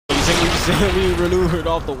and we maneuvered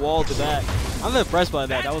off the wall to that. I'm impressed by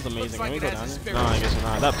that. That was amazing. Can we go down here? No, I guess we're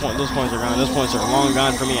not. Those points are gone. Those points are long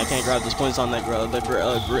gone for me. I can't grab those points on that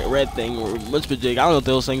red thing or what's big. I don't know what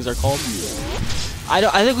those things are called.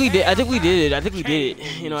 I think we did. I think we did it. I think we did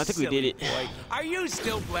it. You know, I think we did it. Boy. Are you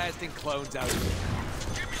still blasting clones out here?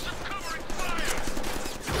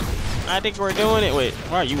 I think we're doing it. Wait,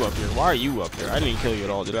 why are you up here? Why are you up here? I didn't kill you at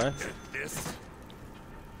all, did I?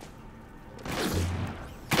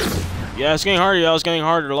 Yeah, it's getting harder. Yeah, it's getting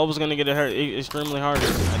harder. The level's gonna get extremely harder.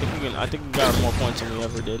 I think we got more points than we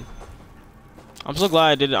ever did. I'm so glad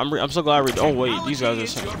I did it. I'm so glad we. Oh wait, these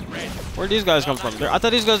guys are. Where'd these guys come from? I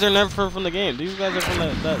thought these guys are never from the game. These guys are from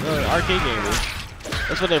the arcade game.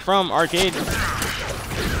 That's what they're from, arcade.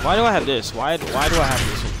 Why do I have this? Why do I have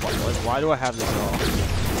this? Why do I have this at all?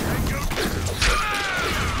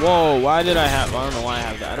 Whoa, why did I have? I don't know why I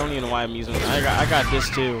have that. I don't even know why I'm using it. I got this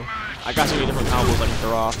too. I got so many different combos I can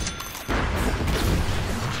throw off.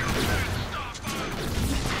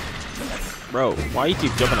 Bro, why you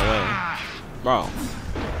keep jumping away? Bro.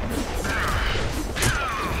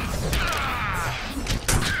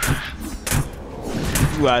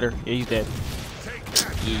 You got her. Yeah, he's dead.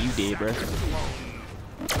 Yeah, you dead, bro.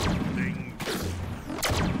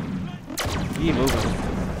 He moving.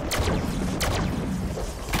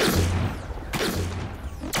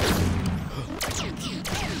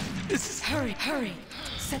 Hurry, hurry.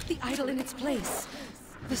 Set the idol in its place.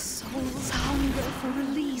 The soul's hunger for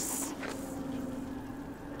release.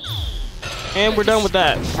 And we're done with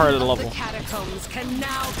that part of the level. The catacombs can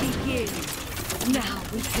now begin. Now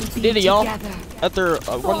we can be did it, y'all. together. After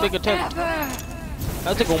one big attempt. Forever.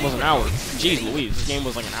 That took almost an hour. Jeez Louise, this game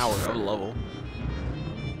was like an hour of the level.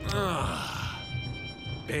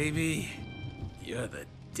 Baby, you're the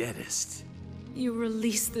deadest. You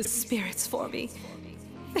release the spirits for me.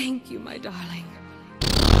 Thank you, my darling.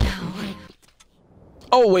 Now.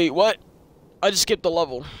 Oh wait, what? I just skipped the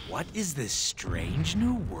level. What is this strange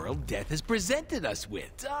new world death has presented us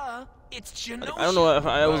with? It's Genosha. I don't know if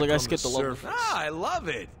I was like I skipped the level. I love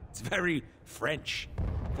it. It's very French.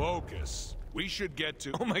 Focus. We should get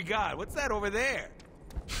to. Oh my God, what's that over there?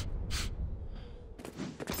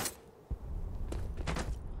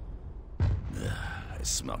 I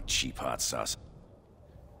smell cheap hot sauce.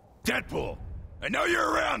 Deadpool, I know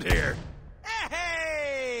you're around here.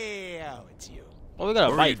 Hey! Oh, it's you. Oh, we got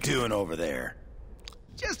a What are you bike. doing over there?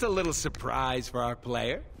 Just a little surprise for our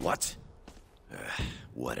player. What?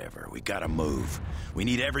 Whatever, we gotta move. We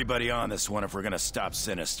need everybody on this one if we're gonna stop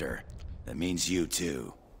Sinister. That means you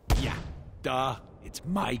too. Yeah, duh. It's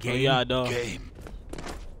my Oh, game. yeah, dog. Game.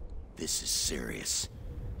 This is serious.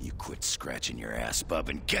 You quit scratching your ass, bub,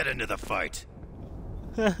 and get into the fight.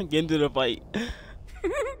 Get into the fight.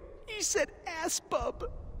 You said ass bub.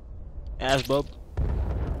 Ass bub.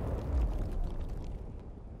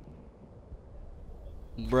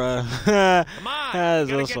 Bruh. Come on,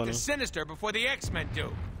 That's we gotta so get funny. to Sinister before the X-Men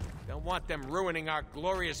do. Don't want them ruining our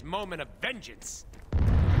glorious moment of vengeance.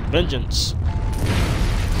 Vengeance.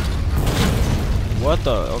 What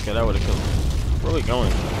the? Okay, that would have killed me. Where are we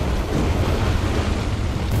going?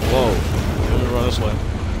 Whoa. Let me run this way.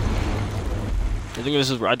 I think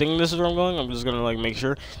this is where I'm going. I'm just gonna like make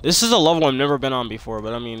sure. This is a level I've never been on before,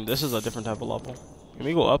 but I mean this is a different type of level. Can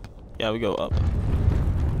we go up? Yeah, we go up.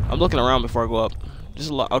 I'm looking around before I go up. Just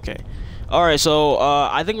a lot. Okay. All right. So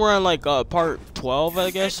I think we're on like part 12.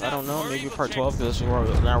 I guess I don't know. Maybe part 12 because this is where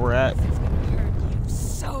now we're at.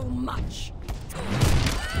 So much.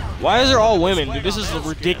 Why is there all women, dude? This is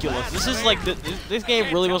ridiculous. This is like this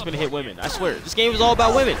game really wants me to hit women. I swear. This game is all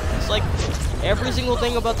about women. It's like every single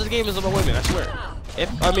thing about this game is about women. I swear.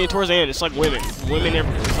 I mean, towards the end, it's like women.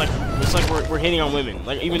 It's like we're hitting on women.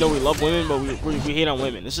 Like even though we love women, but we hate on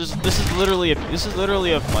women. This is literally a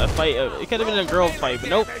fight. It could have been a girl fight, but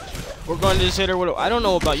nope. We're going to just hit her with. I don't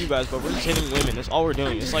know about you guys, but we're just hitting women. That's all we're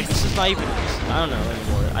doing. It's like this is not even. I don't know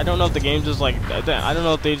anymore. I don't know if the game just like. I don't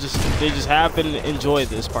know if they just happen to enjoy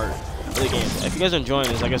this part of the game. If you guys are enjoying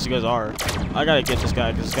this, I guess you guys are. I gotta get this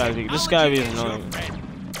guy because this guy is annoying.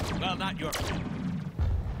 Well, not your friend.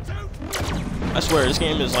 I swear this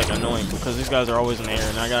game is like annoying because these guys are always in the air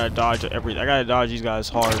and I gotta dodge I gotta dodge these guys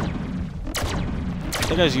hard.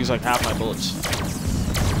 These guys use like half my bullets.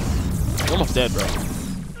 You're almost dead, bro.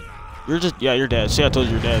 You're dead. See, I told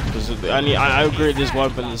you you're dead because I upgraded this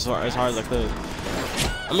weapon as hard as I could.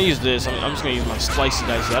 I'm gonna use this. I'm just gonna use my slicey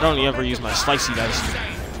dicey. I don't ever use my slicey dicey.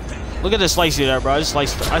 Look at this slicey there, bro. I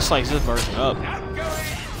sliced this version up.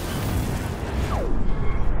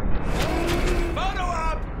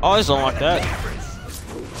 Oh, I just don't like that.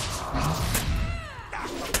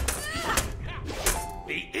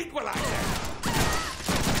 The equalizer.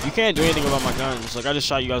 You can't do anything about my guns. Like, I just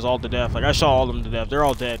shot you guys all to death. Like, I shot all of them to death. They're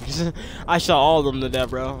all dead. I shot all of them to death,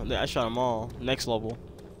 bro. I shot them all. Next level.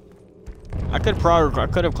 I could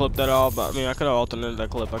have clipped that all, but I mean, I could have alternated that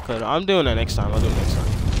clip. I could. I'm doing that next time. I'll do it next time.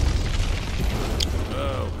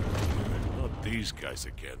 Oh, not these guys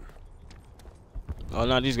again. Oh,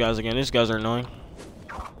 not these guys again. These guys are annoying.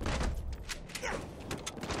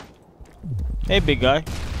 Hey, big guy.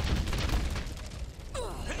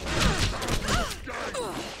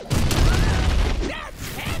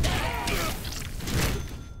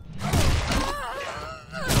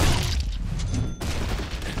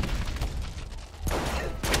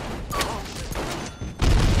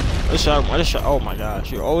 I just shot. Oh my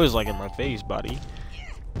gosh, you're always like in my face, buddy.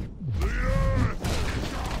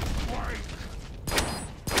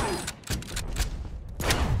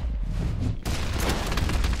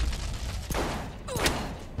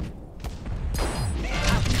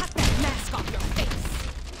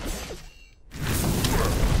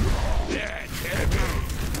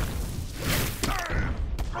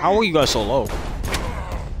 How are you guys so low?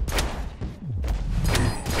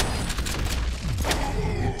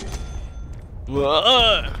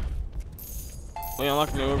 Wait,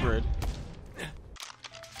 unlock the upgrade.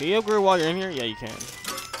 Can you upgrade while you're in here? Yeah, you can.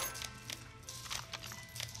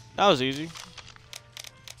 That was easy.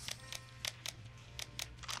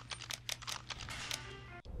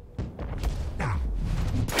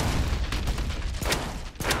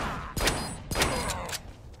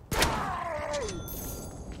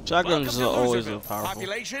 Shotguns are always a powerful.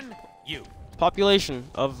 Population? You. Population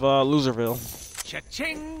of Loserville.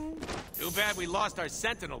 Cha-ching! Too bad we lost our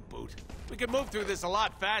sentinel boot. We could move through this a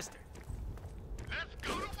lot faster. Let's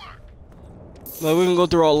go to work. Like, we can go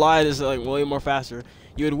through a line that's like way more faster.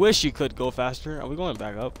 You would wish you could go faster. Are we going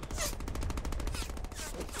back up?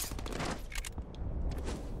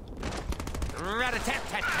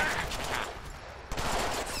 Rat-a-tat-tat-tat-tat-tat.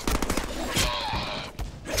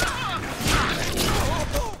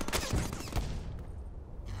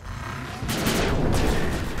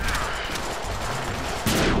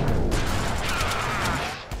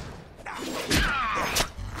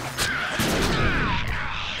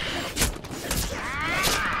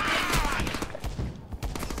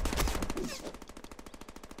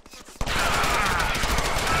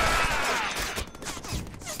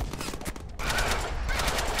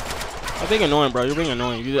 I'm being annoying, bro. You're being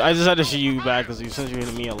annoying. I just had to shoot you back because since you're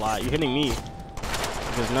hitting me a lot. You're hitting me.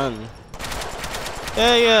 There's none.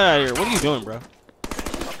 Hey, get out of here. What are you doing, bro?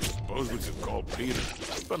 Suppose we could call Peter.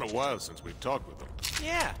 It's been a while since we've talked with him.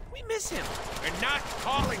 Yeah, we miss him. We're not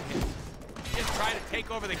calling him. Just try to take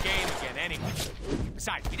over the game again anyway.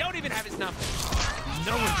 Besides, we don't even have his number.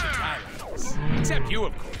 No one should try this. Except you,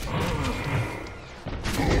 of course.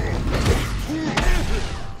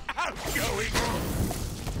 Outgoing.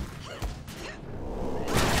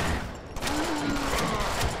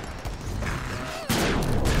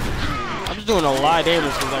 I'm just doing a lot of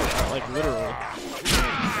damage with that, like literally.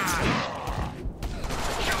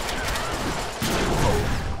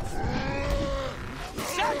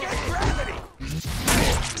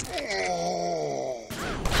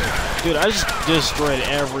 Dude, I just destroyed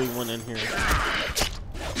everyone in here.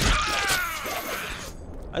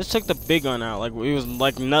 I just took the big gun out, like it was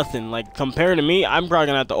like nothing. Like compared to me, I'm probably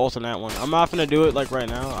gonna have to ult on that one. I'm not gonna do it like right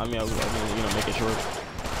now. I mean, you know, make it short.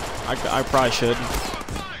 I probably should.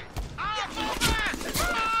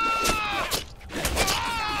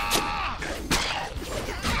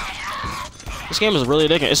 This game is really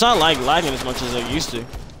addicting. It's not like lagging as much as it used to.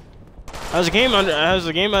 Has the game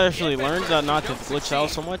actually learned not to glitch out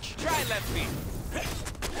so much? Try left feet.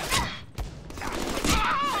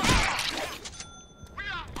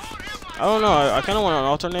 I don't know. I kind of want to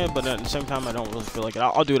alternate, but at the same time, I don't really feel like it.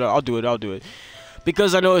 I'll do it.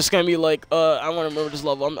 Because I know it's gonna be like, I want to remember this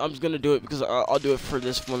level. I'm just gonna do it because I'll do it for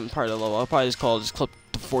this one part of the level. I'll probably just clip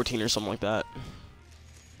to 14 or something like that.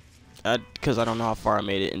 Because I don't know how far I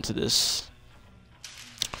made it into this.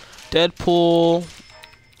 Deadpool.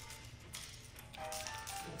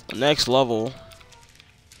 Next level.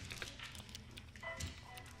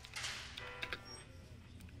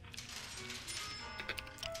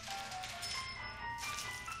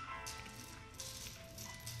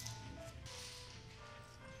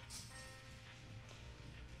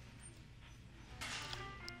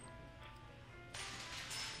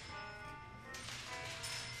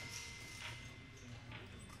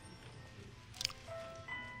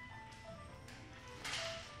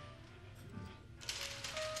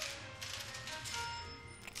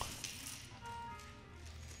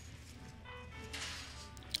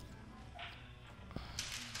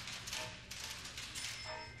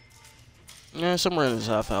 Yeah, somewhere in his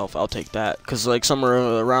half health, I'll take that. Because, like, somewhere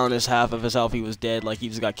around his half of his health, he was dead. Like, he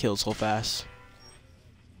just got killed so fast.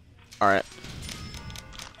 Alright.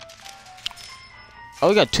 Oh,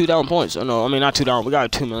 we got 2 down points. Oh, no, I mean, not 2 down. We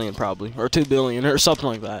got 2 million, probably. Or 2 billion, or something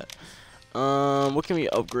like that. What can we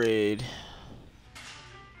upgrade?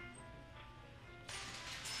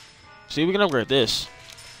 See, we can upgrade this.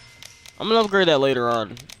 I'm gonna upgrade that later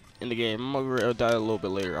on in the game. I'm gonna upgrade that a little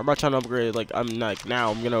bit later. I'm not trying to upgrade it like I'm like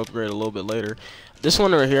now. I'm gonna upgrade it a little bit later. This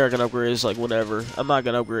one right here I can upgrade is like whatever. I'm not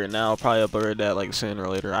gonna upgrade it now. I'll probably upgrade that like sooner or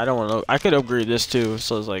later. I don't want to. I could upgrade this too.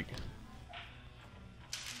 So it's like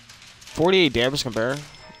 48 damage compare.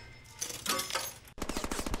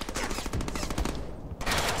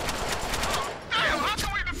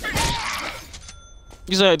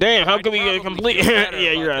 He's like, damn, how can we get complete? Yeah,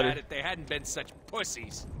 you're at it. If they hadn't been such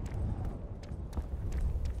pussies.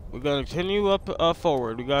 We're gonna continue up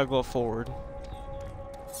forward. We gotta go forward.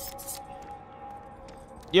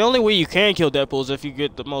 The only way you can kill Deadpool is if you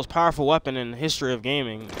get the most powerful weapon in the history of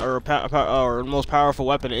gaming, or the most powerful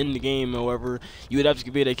weapon in the game. However, you would have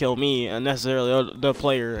to be able to kill me, and necessarily the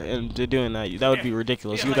player, and doing that, that would be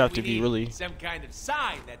ridiculous. You'd have to be really some kind of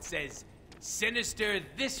sign that says "Sinister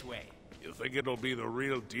this way." You think it'll be the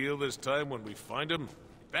real deal this time when we find him?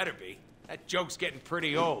 It better be. That joke's getting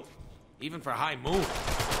pretty old, even for High Moon.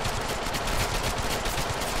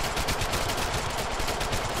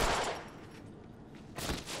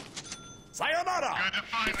 Sayonara! Good to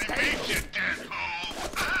finally meet you,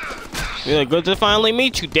 Deadpool. Yeah, good to finally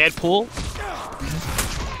meet you, Deadpool.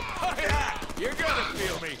 Oh yeah, you're gonna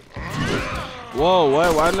feel me. Whoa,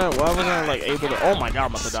 what? Why not? Why wasn't I like able to? Oh my god,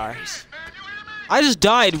 I'm about to die. I just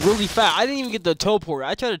died really fast. I didn't even get the teleport.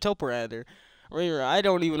 I tried to teleport at her. I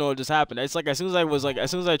don't even know what just happened. It's like as soon as I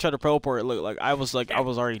tried to teleport, it looked like I was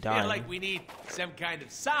already dying. I feel like we need some kind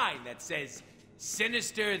of sign that says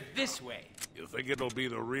 "Sinister this way." You think it'll be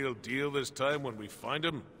the real deal this time when we find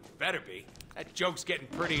him? Better be. That joke's getting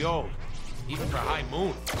pretty old, even for High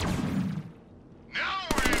Moon. Now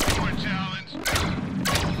we're in for a challenge.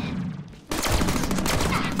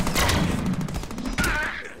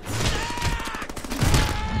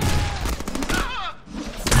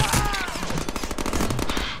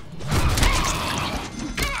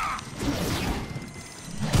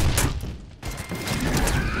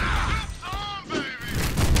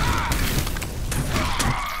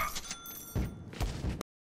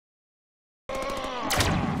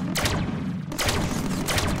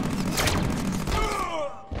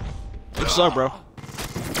 What's up, bro?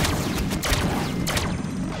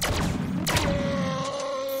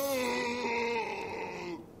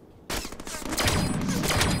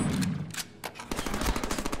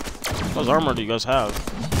 What armor do you guys have?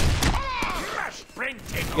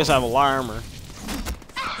 You guys have a lot of armor.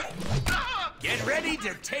 Get ready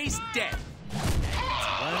to taste death.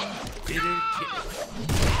 One bitter kill.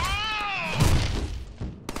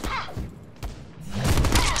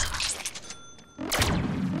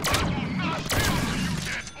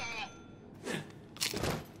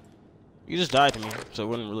 You just died to me, so it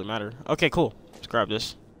wouldn't really matter. Okay, cool. Let's grab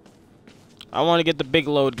this. I want to get the big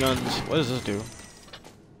load guns. What does this do?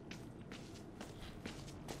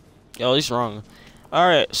 Yeah, at least wrong.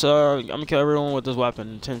 Alright, so I'm gonna kill everyone with this weapon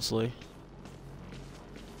intensely.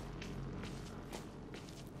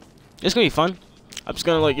 It's gonna be fun. I'm just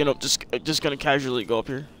gonna, like, you know, just gonna casually go up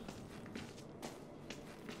here.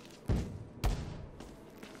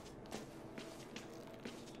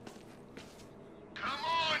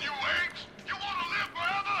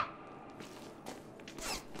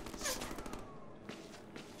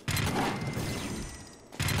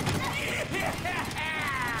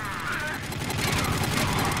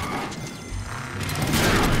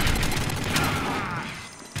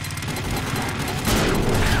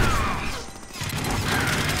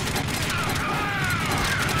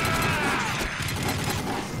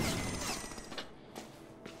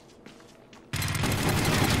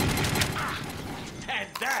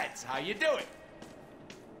 That's how you do it.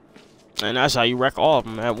 And that's how you wreck all of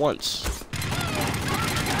them at once.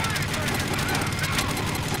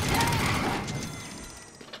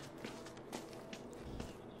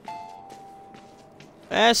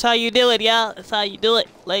 That's how you do it, y'all. That's how you do it.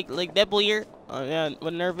 Like Deadpool here. Oh yeah,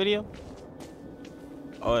 wasn't there a video?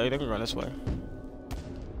 Oh, I think we're going this way.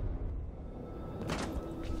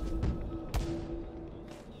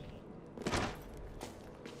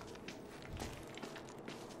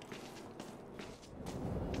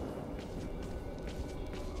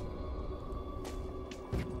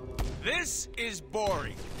 This is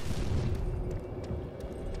boring.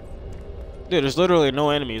 Dude, there's literally no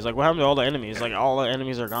enemies. Like, what happened to all the enemies? Like, all the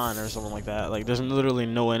enemies are gone or something like that. Like, there's literally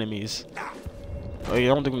no enemies. Oh, you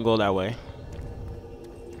don't think we can go that way?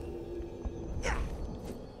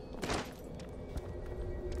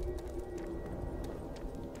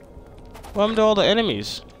 What happened to all the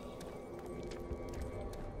enemies?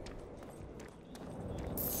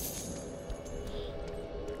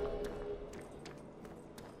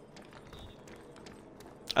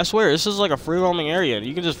 I swear, this is like a free roaming area.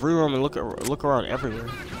 You can just free roam and look around everywhere.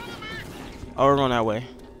 Oh, we're going that way.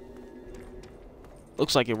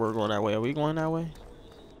 Looks like we're going that way. Are we going that way?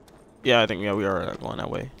 Yeah, I think we are going that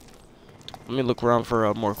way. Let me look around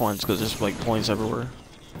for more coins because there's like coins everywhere.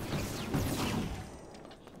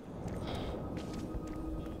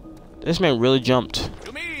 This man really jumped.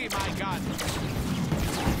 To me, my God.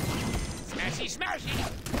 Smashy, smashy.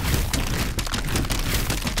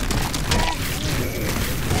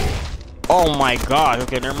 Oh my God.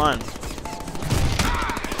 Okay, never mind.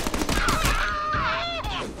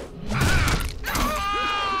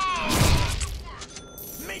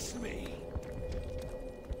 Miss me.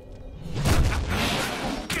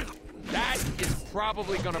 That is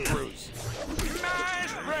probably gonna bruise.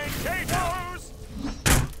 Mashed potatoes.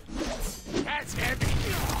 That's heavy.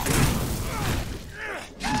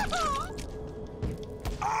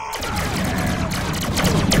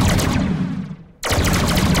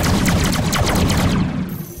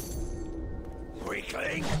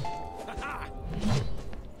 Weakling.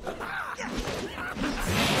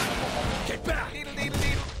 Get back. Needle, needle,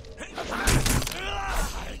 needle.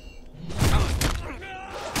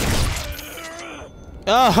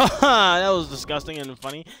 That was disgusting and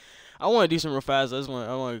funny. I want to do some real fast. I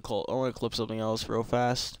want to clip something else real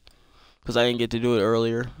fast because I didn't get to do it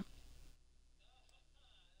earlier.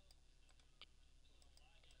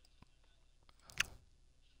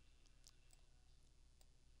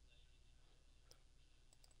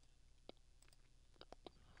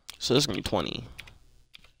 So this is gonna be 20.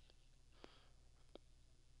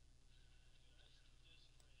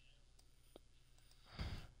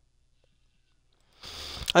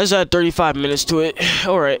 I just had 35 minutes to it.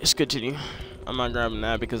 Alright, let's continue. I'm not grabbing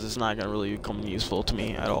that because it's not gonna really come useful to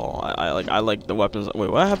me at all. I like the weapons. Wait,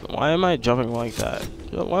 what happened? Why am I jumping like that?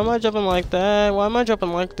 Why am I jumping like that? Why am I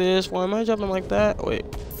jumping like this? Why am I jumping like that? Wait,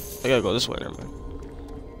 I gotta go this way. Never mind.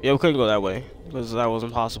 Yeah, we couldn't go that way because that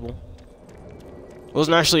wasn't possible. It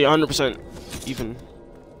wasn't actually 100% even.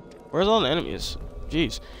 Where's all the enemies?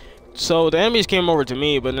 Jeez. So the enemies came over to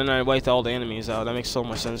me, but then I wiped all the enemies out. That makes so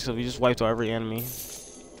much sense because we just wiped out every enemy.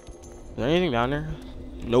 Is there anything down there?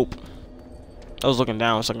 Nope. I was looking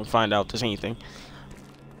down so I can find out if there's anything.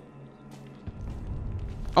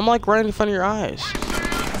 I'm like right in front of your eyes.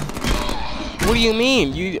 What do you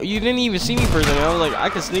mean? You didn't even see me for a second. I was like, I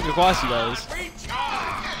can sneak across you guys.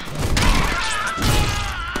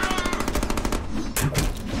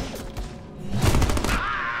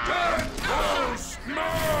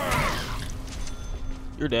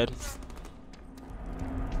 You're dead.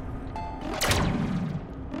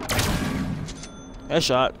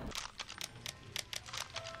 Headshot.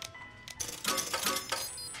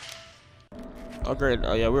 Upgrade.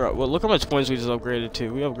 Oh yeah, well, look how much points we just upgraded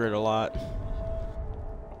to. We upgraded a lot.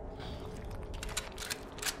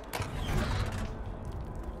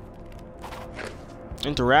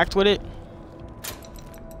 Interact with it.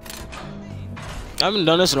 I haven't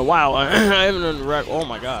done this in a while. I haven't interact. Oh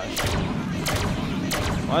my gosh.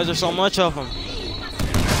 Why is there so much of them?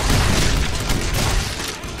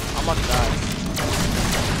 I'm about to die.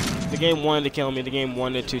 The game wanted to kill me. The game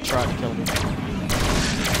wanted to try to kill me.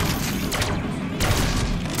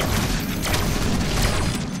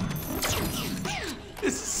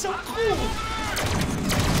 This is so cool.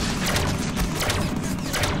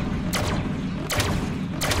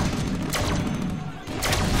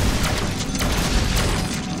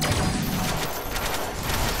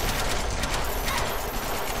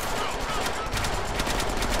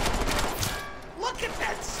 Look at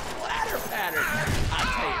that splatter pattern. I'll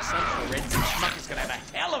tell you, some forensic schmuck is gonna have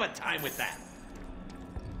a hell of a time with that.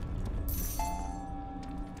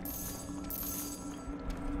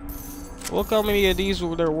 Look how many of these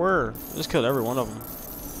there were. Just killed every one of them.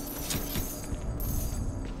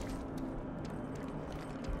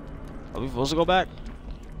 Are we supposed to go back?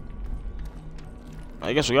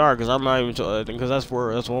 I guess we are, because I'm not even. Because that's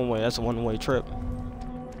one way. That's a one-way trip.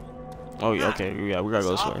 Oh yeah, okay, yeah, we gotta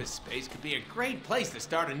go this way. Office space could be a great place to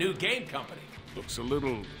start a new game company. Looks a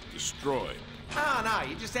little destroyed. No,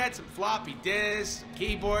 you just add some floppy disks, some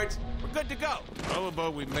keyboards. We're good to go. How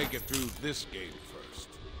about we make it through this game first?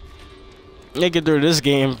 Make it through this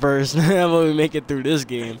game first. How about we make it through this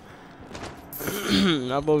game?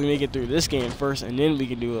 How about we make it through this game first, and then we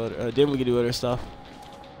can do other stuff.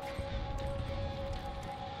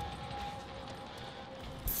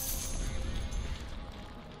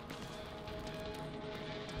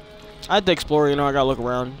 I had to explore, you know, I gotta look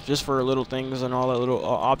around just for little things and all that little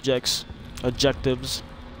objects, objectives.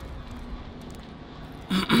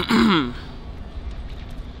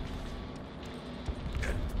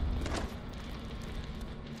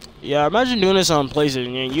 Yeah, imagine doing this on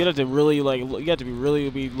PlayStation. You'd have to really you have to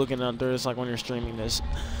be looking at this like when you're streaming this,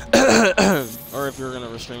 or if you're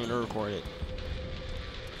gonna stream it or record it.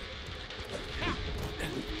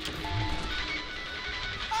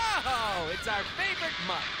 Oh, it's our favorite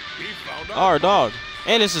mutt. He found Our dog,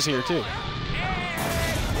 and this is here too.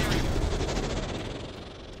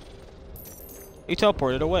 He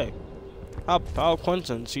teleported away. How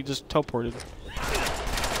coincidence? He just teleported.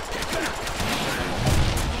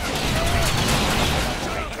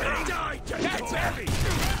 That's heavy.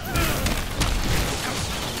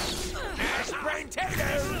 Mash brain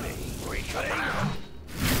tater.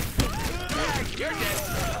 You're dead.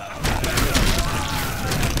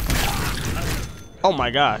 Oh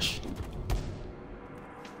my gosh.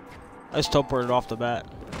 I just teleported off the bat.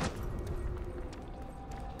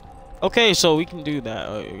 Okay, so we can do that.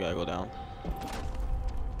 Oh, you gotta go down.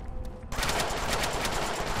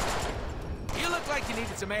 You look like you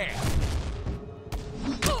needed some air.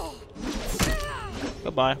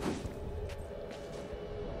 Goodbye.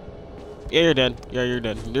 Yeah, you're dead. Yeah, you're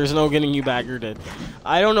dead. There's no getting you back. You're dead.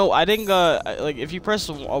 I don't know. I think like if you press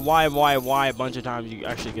a Y a bunch of times, you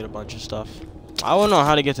actually get a bunch of stuff. I don't know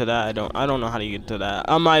how to get to that. I don't know how to get to that.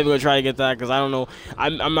 I'm not even gonna try to get to that because I don't know.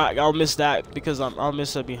 I'm not. I'll miss that because I'll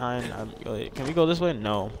miss it behind. Can we go this way?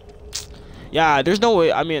 No. Yeah, there's no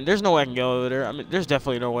way. I mean, there's no way I can go over there. I mean, there's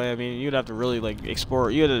definitely no way. I mean, you'd have to really like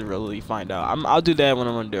explore. You have to really find out. I'll do that when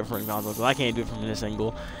I'm on different consoles. I can't do it from this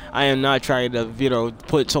angle. I am not trying to, you know,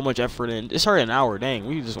 put so much effort in. It's already an hour. Dang,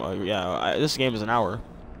 we just yeah. This game is an hour.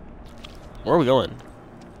 Where are we going?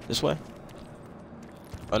 This way?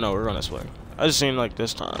 Oh no, we're going this way. I just seem like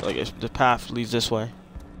this time, like the path leads this way.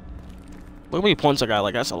 Look how many points I got.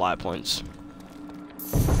 Like that's a lot of points.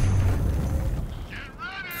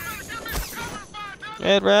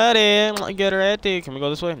 Get ready, get ready. Can we go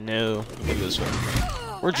this way? No, we can go this way.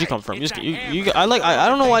 Where'd you come from? I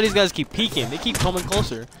don't know why these guys keep peeking. They keep coming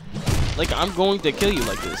closer. Like I'm going to kill you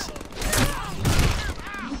like this.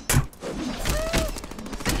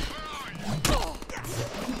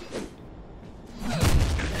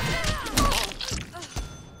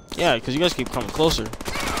 Yeah, because you guys keep coming closer.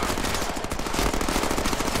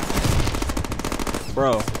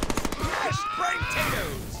 Bro.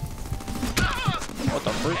 What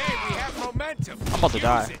the freak? Hey, we have momentum. I'm about to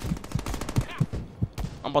die.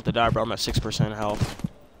 I'm about to die, bro. I'm at 6% health.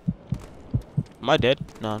 Am I dead?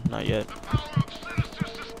 No, not yet.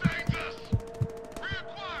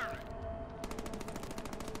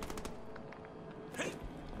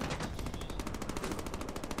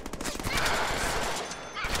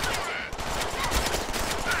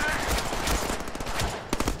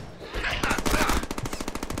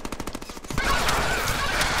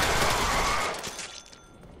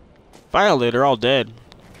 Finally, they're all dead.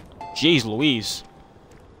 Jeez Louise.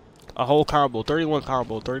 A whole combo. 31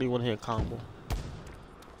 combo. 31 hit combo.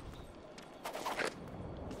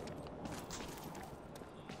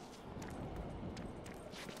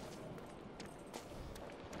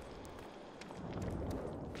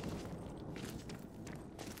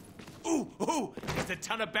 Ooh, there's a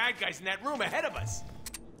ton of bad guys in that room ahead of us.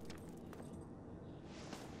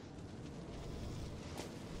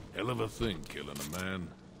 Hell of a thing, killing a man.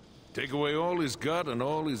 Take away all he's got and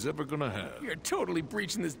all he's ever gonna have. We are totally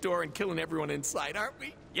breaching this door and killing everyone inside, aren't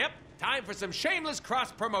we? Yep. Time for some shameless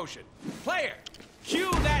cross-promotion. Player, cue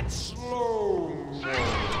that slow.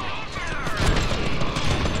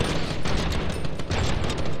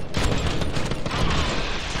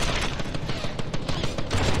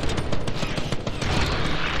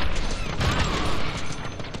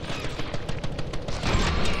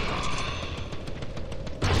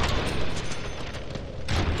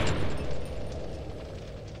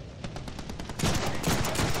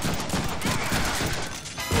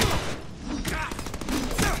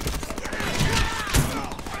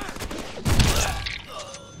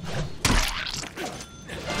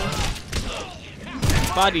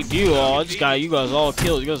 Bodied you all. This guy, you guys all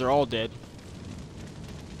killed. You guys are all dead.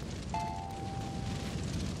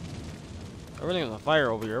 Everything's on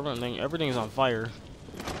fire over here. Everything's on fire.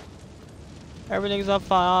 Everything's on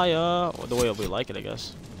fire. Well, the way we like it, I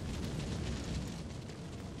guess.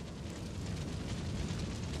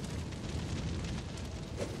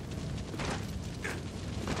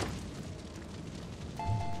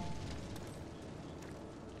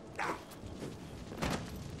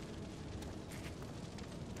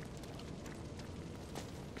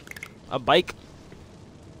 A bike.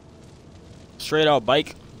 straight out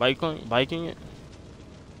biking it.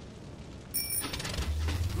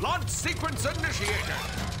 Launch sequence initiated.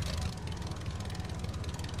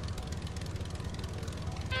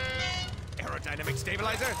 Aerodynamic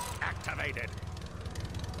stabilizer activated.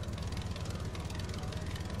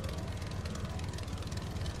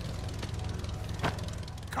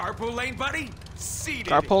 Carpool lane, buddy. Seated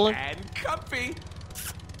Carpooling? and comfy.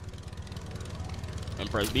 And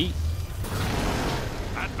press B.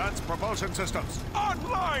 Advanced propulsion systems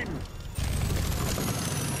online.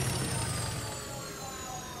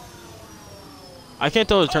 I can't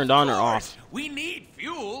tell if it's turned on or course, off. We need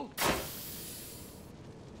fuel.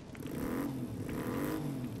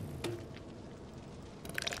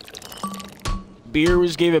 Beer, we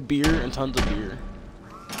just gave it beer and tons of beer.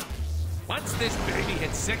 Once this baby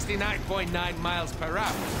hits 69.9 miles per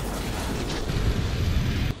hour.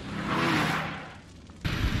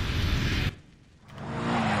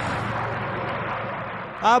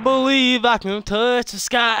 I believe I can touch the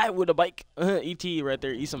sky with a bike. ET right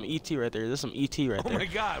there. Eat some ET right there. There's some ET right there. Oh my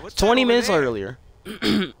God! What's 20 that over minutes there? earlier.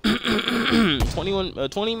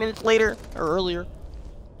 20 minutes later or earlier.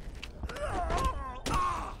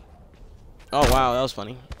 Oh wow, that was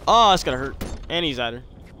funny. Oh, that's gonna hurt. And he's at her.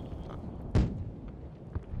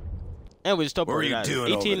 And we just What are you teleported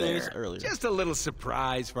doing 18 over minutes there? earlier. Just a little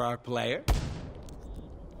surprise for our player.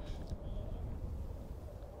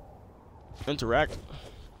 Interact.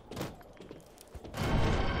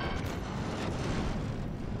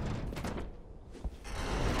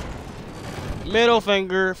 Middle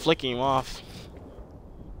finger, flicking him off.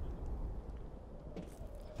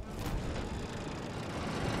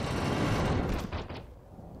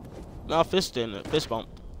 Now fist in it, fist bump.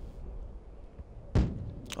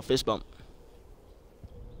 A fist bump.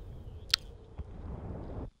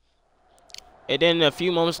 And then a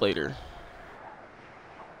few moments later.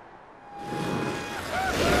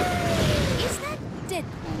 Is that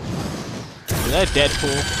Deadpool? Is that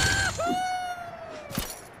Deadpool?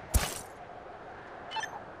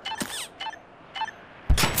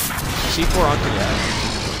 C4 onto that.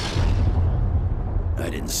 I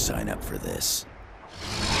didn't sign up for this.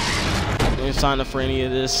 Didn't sign up for any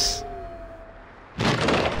of this.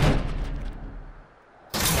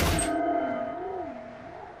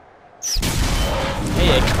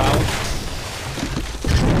 Hey, Xpghost.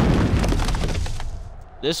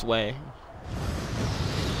 This way.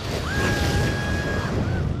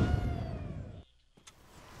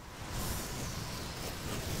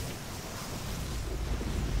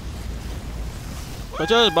 But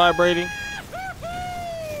just vibrating.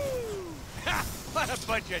 What a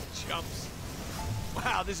bunch of chumps.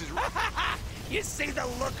 Wow, this is... You see the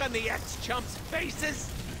look on the ex-chumps' faces?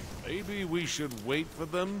 Maybe we should wait for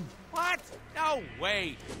them? What? No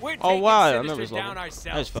way. We're Oh, taking wow, I Sinister remember this down level. ourselves.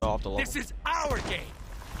 I just fell off the level. This is our game.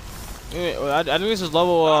 I think this is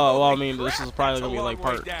level, well, I mean, this is probably That's gonna be a like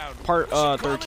long way down. part 13.